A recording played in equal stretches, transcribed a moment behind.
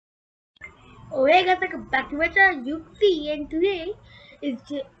Hey guys, welcome back to my channel YUG C, and today is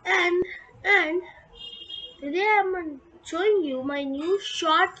and today I'm showing you my new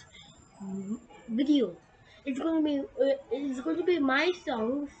short video. It's going to be my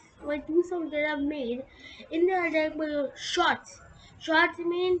songs, my two songs that I've made in the shorts. Shorts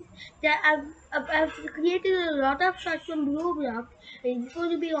means that I've created a lot of shorts from Roblox, and it's going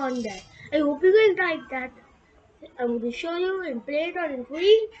to be on there. I hope you guys like that. I'm going to show you and play it on in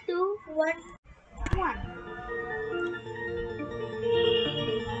 3, 2, 1. I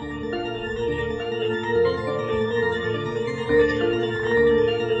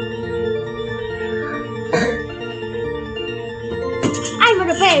want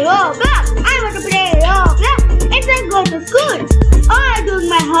to play Roblox. I want to play Roblox. It's like going to school. Or I do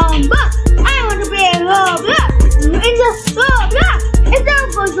my homework. I want to play Roblox. It's just Roblox. It's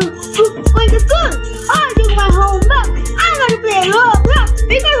like going to school. Or I do my homework. I want to play Roblox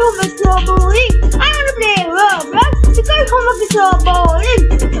because homework is so boring. I want to play Roblox because homework is so boring.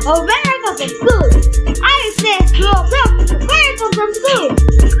 Or when I come from school, I play Roblox. When I come from school,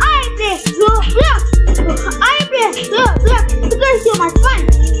 I play Roblox. I play Roblox because it's so much fun.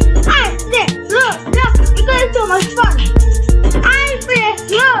 I play Roblox because it's so much fun. I play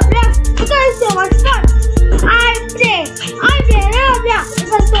Roblox because it's so much fun. I play Roblox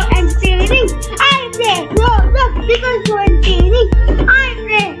because it's so entertaining. I play Roblox because it's so entertaining. I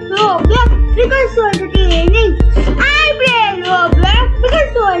play Roblox because it's so entertaining. I play Roblox because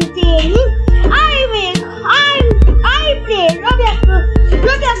it's so entertaining. I play Roblox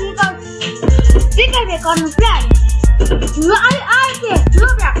because we can make on the flag. I play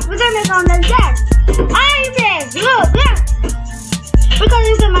Roblox we can make on the flag. I play Roblox because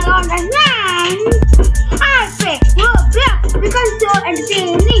you can make on the flag. I play Roblox because it's so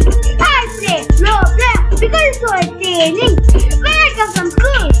entertaining. I play Roblox because it's so entertaining. When I come from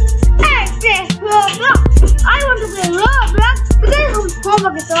school, I play Roblox. I want to play Roblox because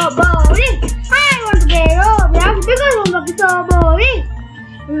homework is so boring. I want to play Roblox because homework is so boring.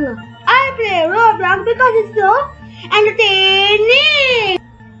 I play Roblox because it's so entertaining.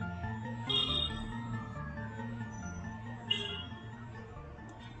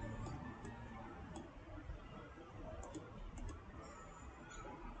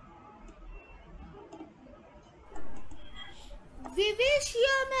 We wish you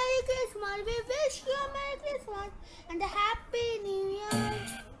a Merry Christmas. We wish you a Merry Christmas and a Happy New Year.